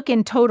I look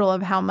in total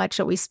of how much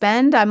that we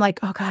spend, I'm like,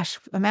 oh gosh,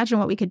 imagine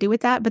what we could do with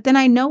that. But then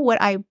I know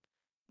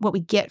what we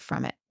get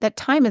from it. That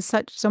time is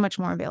so much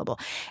more available.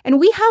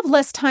 And we have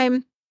less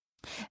time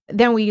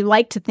than we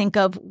like to think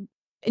of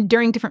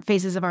during different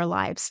phases of our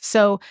lives.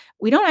 So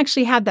we don't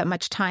actually have that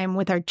much time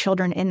with our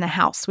children in the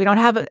house. We don't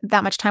have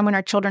that much time when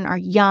our children are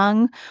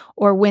young,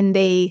 or when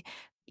they,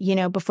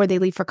 before they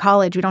leave for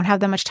college. We don't have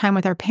that much time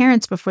with our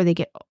parents before they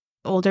get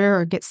older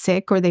or get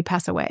sick or they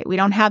pass away. We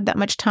don't have that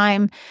much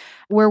time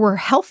where we're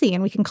healthy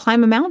and we can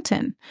climb a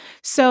mountain.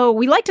 So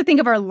we like to think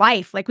of our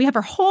life like we have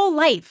our whole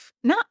life.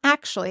 Not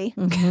actually.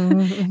 And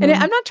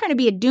I'm not trying to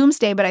be a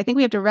doomsday, but I think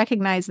we have to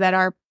recognize that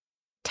our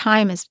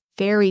time is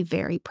very,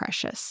 very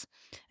precious.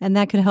 And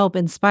that could help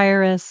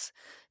inspire us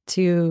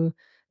to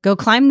go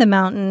climb the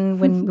mountain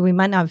when we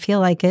might not feel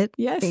like it.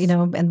 Yes.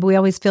 And we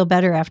always feel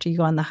better after you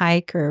go on the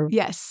hike or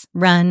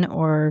run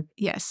or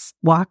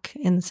walk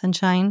in the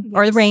sunshine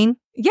or the rain.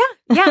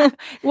 Yeah.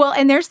 Well,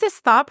 and there's this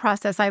thought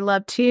process I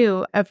love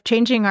too of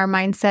changing our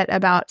mindset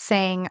about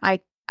saying, I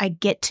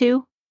get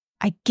to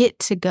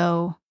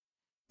go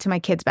to my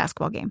kid's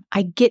basketball game.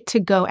 I get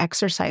to go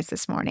exercise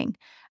this morning.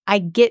 I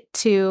get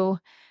to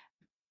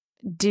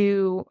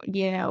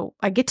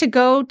I get to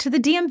go to the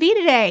DMV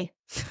today.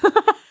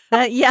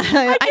 I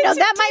know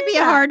that might be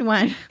a hard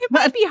one. It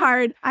might be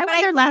hard. I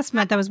went there last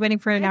month. I was waiting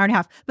for an hour and a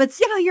half. But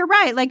you're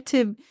right. Like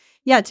to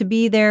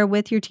be there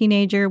with your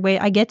teenager.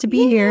 I get to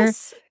be here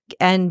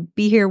and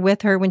be here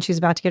with her when she's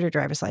about to get her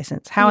driver's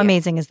license. How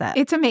amazing is that?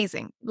 It's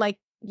amazing. Like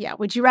Yeah.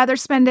 Would you rather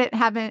spend it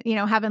having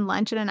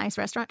lunch at a nice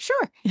restaurant?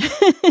 Sure.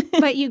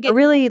 But you get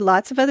really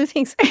lots of other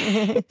things.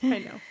 I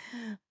know.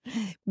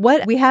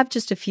 We have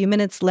just a few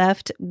minutes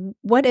left.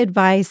 What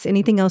advice,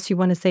 anything else you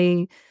want to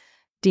say,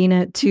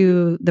 Dina,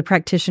 to the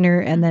practitioner,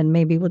 and then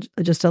maybe we'll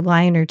just a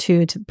line or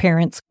two to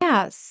parents?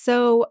 Yeah.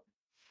 So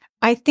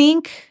I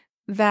think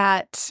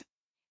that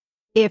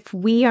if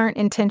we aren't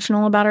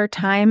intentional about our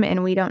time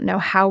and we don't know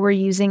how we're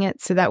using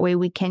it so that way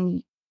we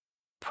can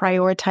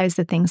prioritize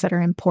the things that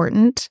are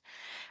important,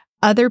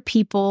 other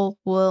people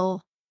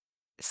will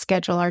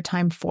schedule our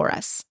time for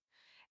us.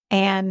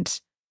 And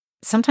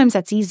sometimes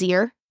that's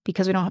easier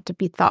because we don't have to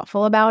be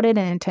thoughtful about it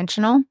and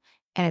intentional.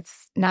 And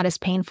it's not as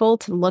painful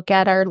to look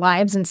at our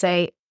lives and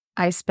say,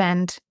 I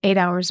spend 8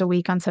 hours a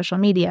week on social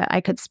media.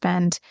 I could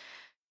spend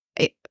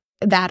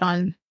that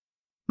on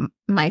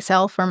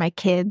myself or my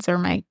kids or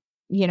my,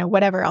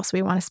 whatever else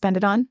we want to spend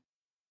it on.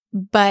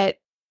 But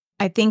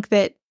I think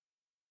that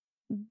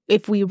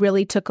if we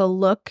really took a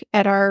look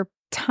at our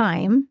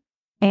time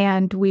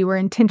and we were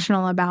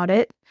intentional about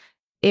it,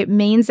 it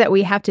means that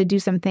we have to do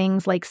some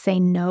things like say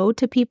no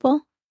to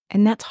people.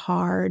 And that's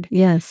hard.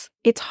 Yes.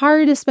 It's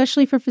hard,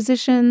 especially for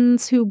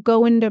physicians who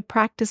go into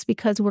practice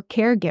because we're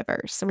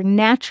caregivers. So we're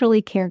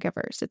naturally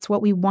caregivers. It's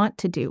what we want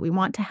to do. We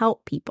want to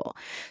help people.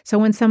 So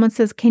when someone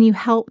says, can you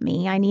help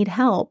me? I need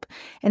help.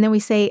 And then we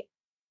say,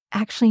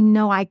 actually,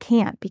 no, I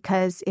can't,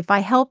 because if I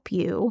help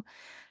you,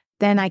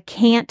 then I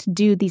can't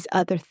do these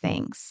other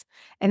things.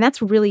 And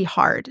that's really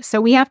hard. So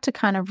we have to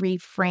kind of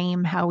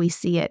reframe how we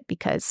see it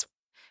because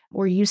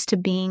we're used to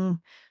being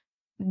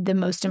the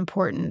most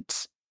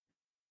important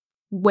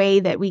way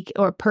that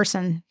or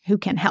person who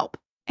can help.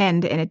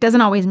 And it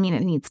doesn't always mean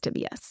it needs to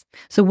be us.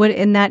 So what,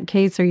 in that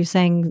case, are you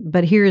saying,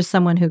 but here is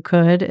someone who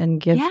could, and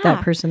give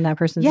that person's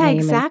name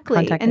exactly.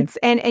 and contact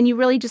and you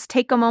really just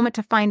take a moment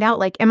to find out,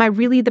 like, am I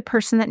really the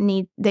person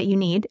that you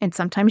need? And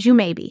sometimes you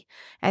may be.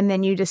 And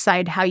then you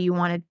decide how you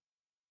want to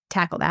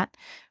tackle that.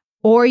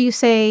 Or you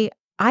say,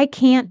 I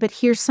can't, but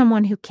here's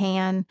someone who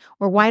can.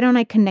 Or why don't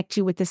I connect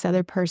you with this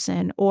other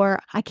person? Or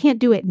I can't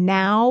do it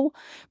now,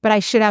 but I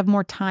should have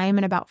more time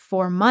in about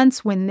 4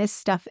 months when this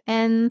stuff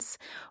ends,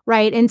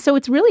 right? And so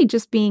it's really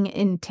just being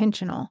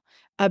intentional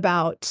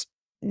about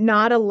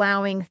not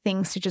allowing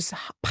things to just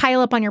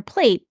pile up on your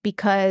plate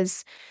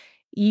because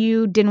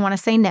you didn't want to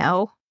say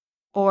no,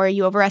 or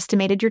you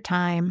overestimated your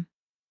time,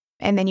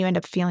 and then you end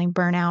up feeling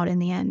burnout in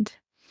the end.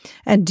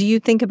 And do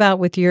you think about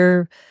with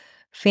your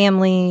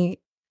family,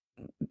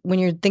 when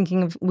you're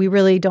thinking of, we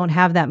really don't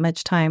have that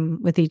much time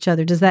with each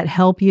other, does that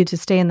help you to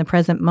stay in the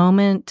present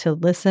moment, to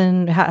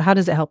listen? How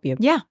does it help you?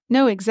 Yeah,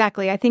 no,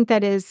 exactly. I think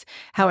that is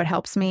how it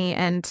helps me.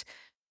 And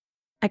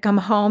I come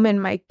home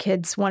and my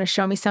kids want to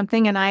show me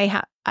something, and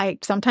I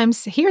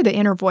sometimes hear the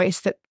inner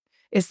voice that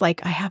is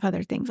like, I have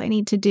other things I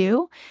need to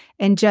do,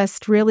 and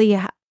just really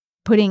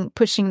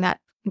pushing that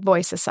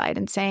voice aside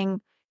and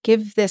saying,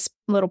 give this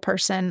little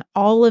person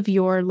all of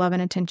your love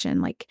and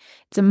attention. Like,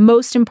 it's the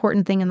most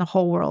important thing in the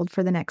whole world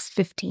for the next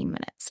 15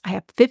 minutes. I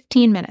have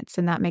 15 minutes,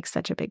 and that makes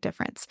such a big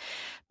difference.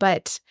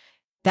 But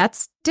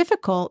that's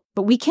difficult,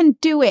 but we can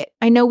do it.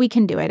 I know we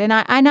can do it. And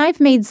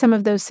I've made some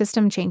of those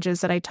system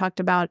changes that I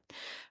talked about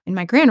in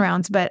my grand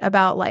rounds, but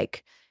about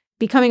like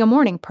becoming a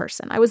morning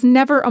person. I was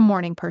never a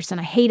morning person.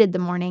 I hated the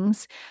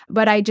mornings,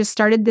 but I just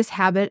started this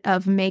habit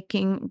of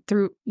making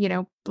through,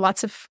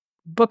 lots of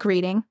book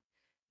reading,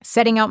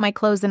 setting out my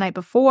clothes the night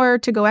before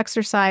to go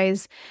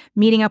exercise,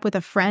 meeting up with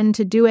a friend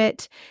to do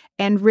it,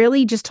 and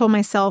really just told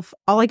myself,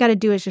 all I got to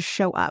do is just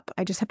show up.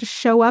 I just have to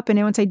show up. And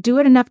then once I do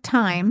it enough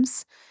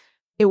times,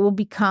 it will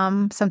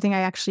become something I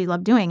actually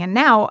love doing. And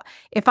now,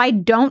 if I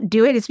don't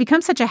do it, it's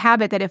become such a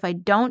habit that if I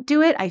don't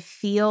do it, I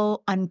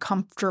feel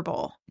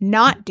uncomfortable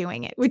not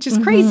doing it, which is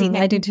crazy.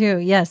 I do too.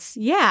 Yes.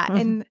 Yeah.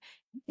 Mm-hmm.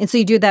 And so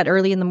you do that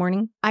early in the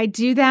morning? I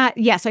do that.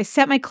 Yes. I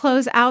set my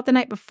clothes out the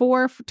night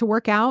before to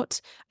work out.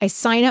 I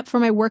sign up for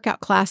my workout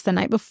class the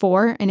night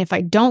before. And if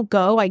I don't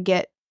go, I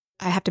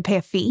have to pay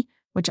a fee,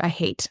 which I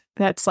hate.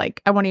 That's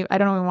like, I don't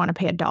even want to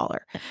pay $1.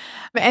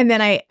 And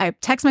then I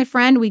text my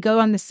friend, we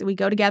go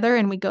together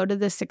and we go to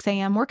the 6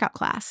 a.m. workout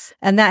class.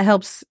 And that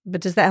helps,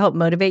 but does that help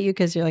motivate you?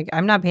 Because you're like,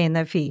 I'm not paying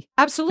that fee.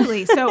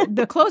 Absolutely. So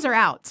the clothes are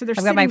out. So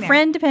I've got my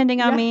friend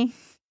depending on me.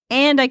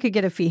 And I could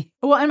get a fee.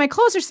 Well, and my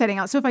clothes are setting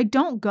out. So if I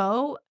don't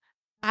go,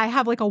 I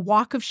have like a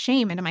walk of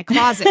shame into my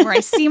closet where I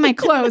see my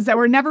clothes that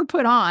were never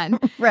put on.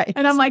 Right.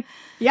 And I'm like,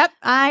 yep,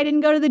 I didn't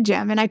go to the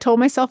gym. And I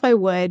told myself I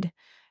would.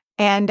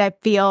 And I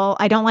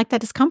don't like that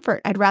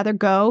discomfort. I'd rather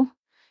go,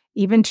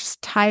 even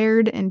just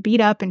tired and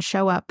beat up, and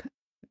show up.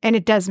 And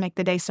it does make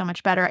the day so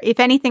much better. If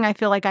anything, I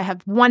feel like I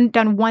have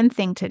done one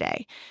thing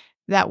today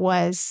that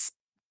was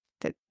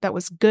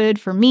good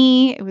for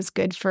me. It was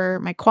good for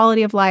my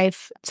quality of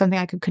life, something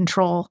I could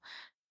control.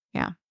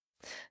 Yeah.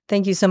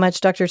 Thank you so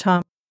much, Dr.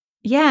 Tom.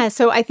 Yeah.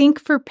 So I think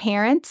for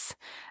parents,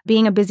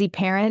 being a busy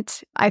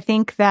parent, I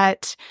think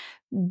that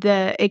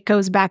it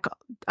goes back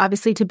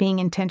obviously to being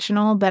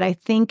intentional, but I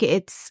think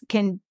it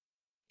can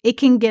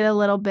get a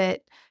little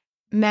bit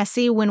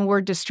messy when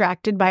we're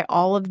distracted by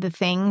all of the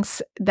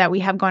things that we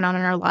have going on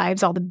in our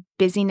lives, all the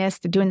busyness,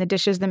 the doing the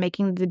dishes, the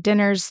making the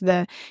dinners,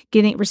 the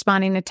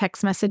responding to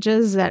text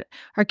messages that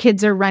our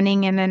kids are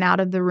running in and out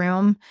of the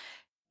room.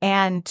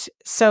 And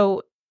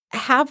so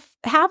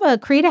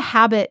create a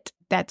habit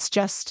that's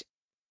just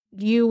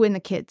you and the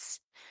kids.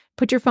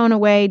 Put your phone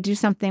away, do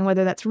something,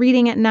 whether that's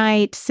reading at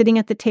night, sitting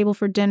at the table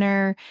for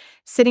dinner,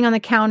 sitting on the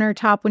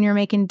countertop when you're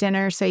making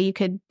dinner so you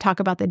could talk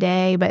about the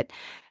day. But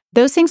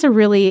those things are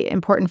really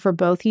important for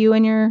both you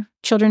and your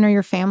children or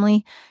your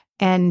family.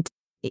 And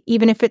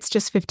even if it's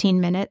just 15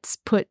 minutes,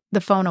 put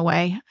the phone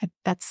away.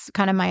 That's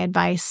kind of my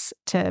advice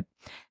to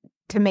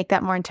make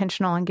that more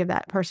intentional and give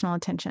that personal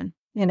attention.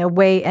 In a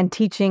way, and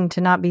teaching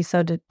to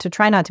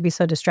try not to be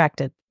so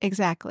distracted.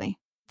 Exactly.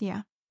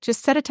 Yeah.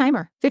 Just set a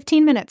timer,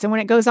 15 minutes. And when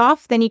it goes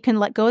off, then you can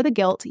let go of the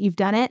guilt. You've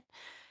done it.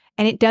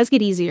 And it does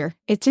get easier.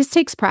 It just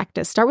takes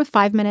practice. Start with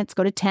 5 minutes,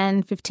 go to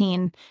 10,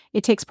 15.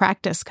 It takes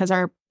practice because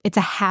it's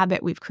a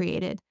habit we've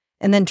created.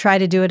 And then try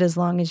to do it as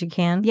long as you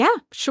can. Yeah,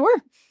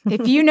 sure.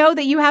 If you know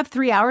that you have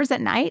 3 hours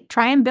at night,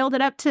 try and build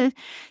it up to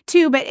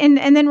 2. But and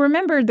then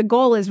remember, the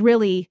goal is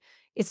really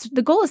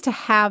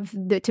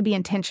to be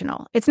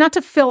intentional. It's not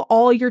to fill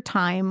all your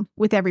time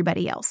with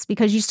everybody else,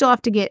 because you still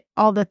have to get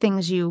all the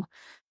things you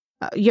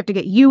have to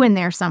get you in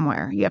there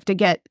somewhere. You have to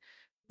get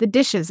the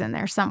dishes in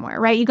there somewhere,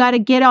 right? You got to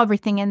get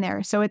everything in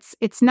there. So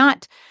it's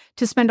not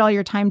to spend all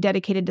your time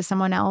dedicated to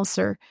someone else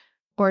or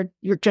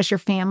your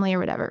family or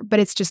whatever, but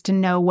it's just to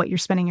know what you're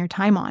spending your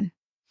time on.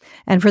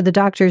 And for the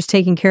doctors,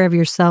 taking care of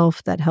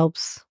yourself, that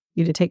helps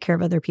you to take care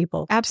of other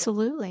people.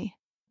 Absolutely.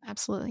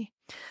 Absolutely.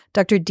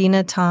 Dr.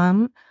 Dina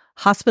Tom,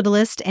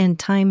 hospitalist and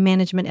time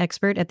management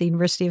expert at the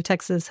University of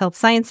Texas Health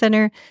Science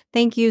Center.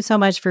 Thank you so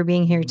much for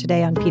being here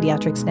today on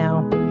Pediatrics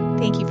Now.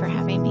 Thank you for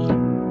having me.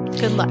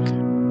 Good luck.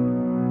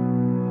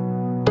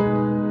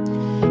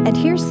 And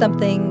here's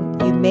something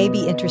you may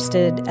be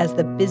interested as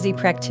the busy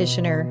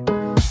practitioner.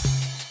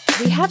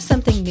 We have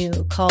something new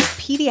called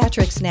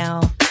Pediatrics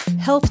Now,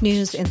 health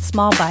news in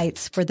small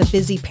bites for the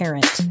busy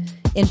parent.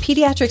 In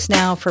Pediatrics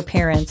Now for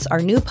Parents, our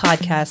new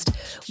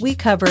podcast, we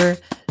cover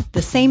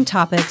the same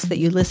topics that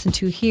you listen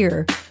to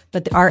here,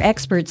 but our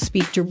experts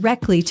speak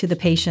directly to the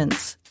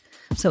patients.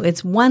 So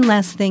it's one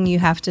less thing you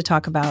have to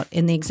talk about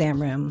in the exam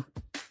room.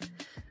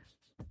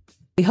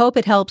 We hope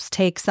it helps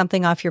take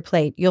something off your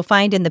plate. You'll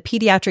find in the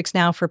Pediatrics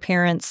Now for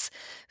Parents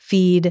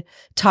feed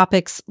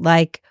topics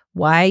like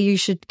why you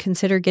should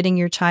consider getting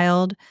your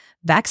child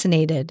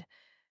vaccinated,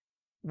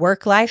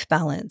 work-life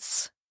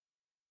balance,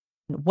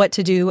 what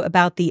to do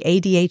about the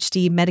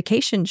ADHD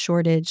medication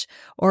shortage,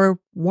 or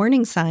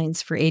warning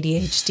signs for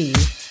ADHD.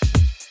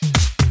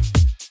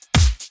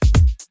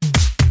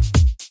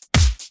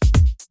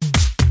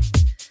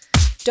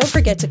 Don't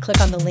forget to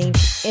click on the link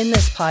in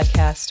this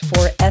podcast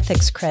for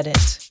ethics credit.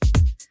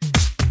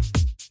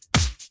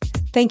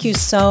 Thank you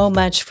so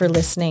much for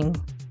listening.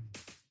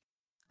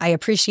 I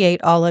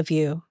appreciate all of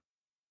you.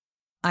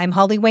 I'm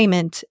Holly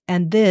Wayment,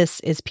 and this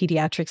is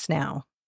Pediatrics Now.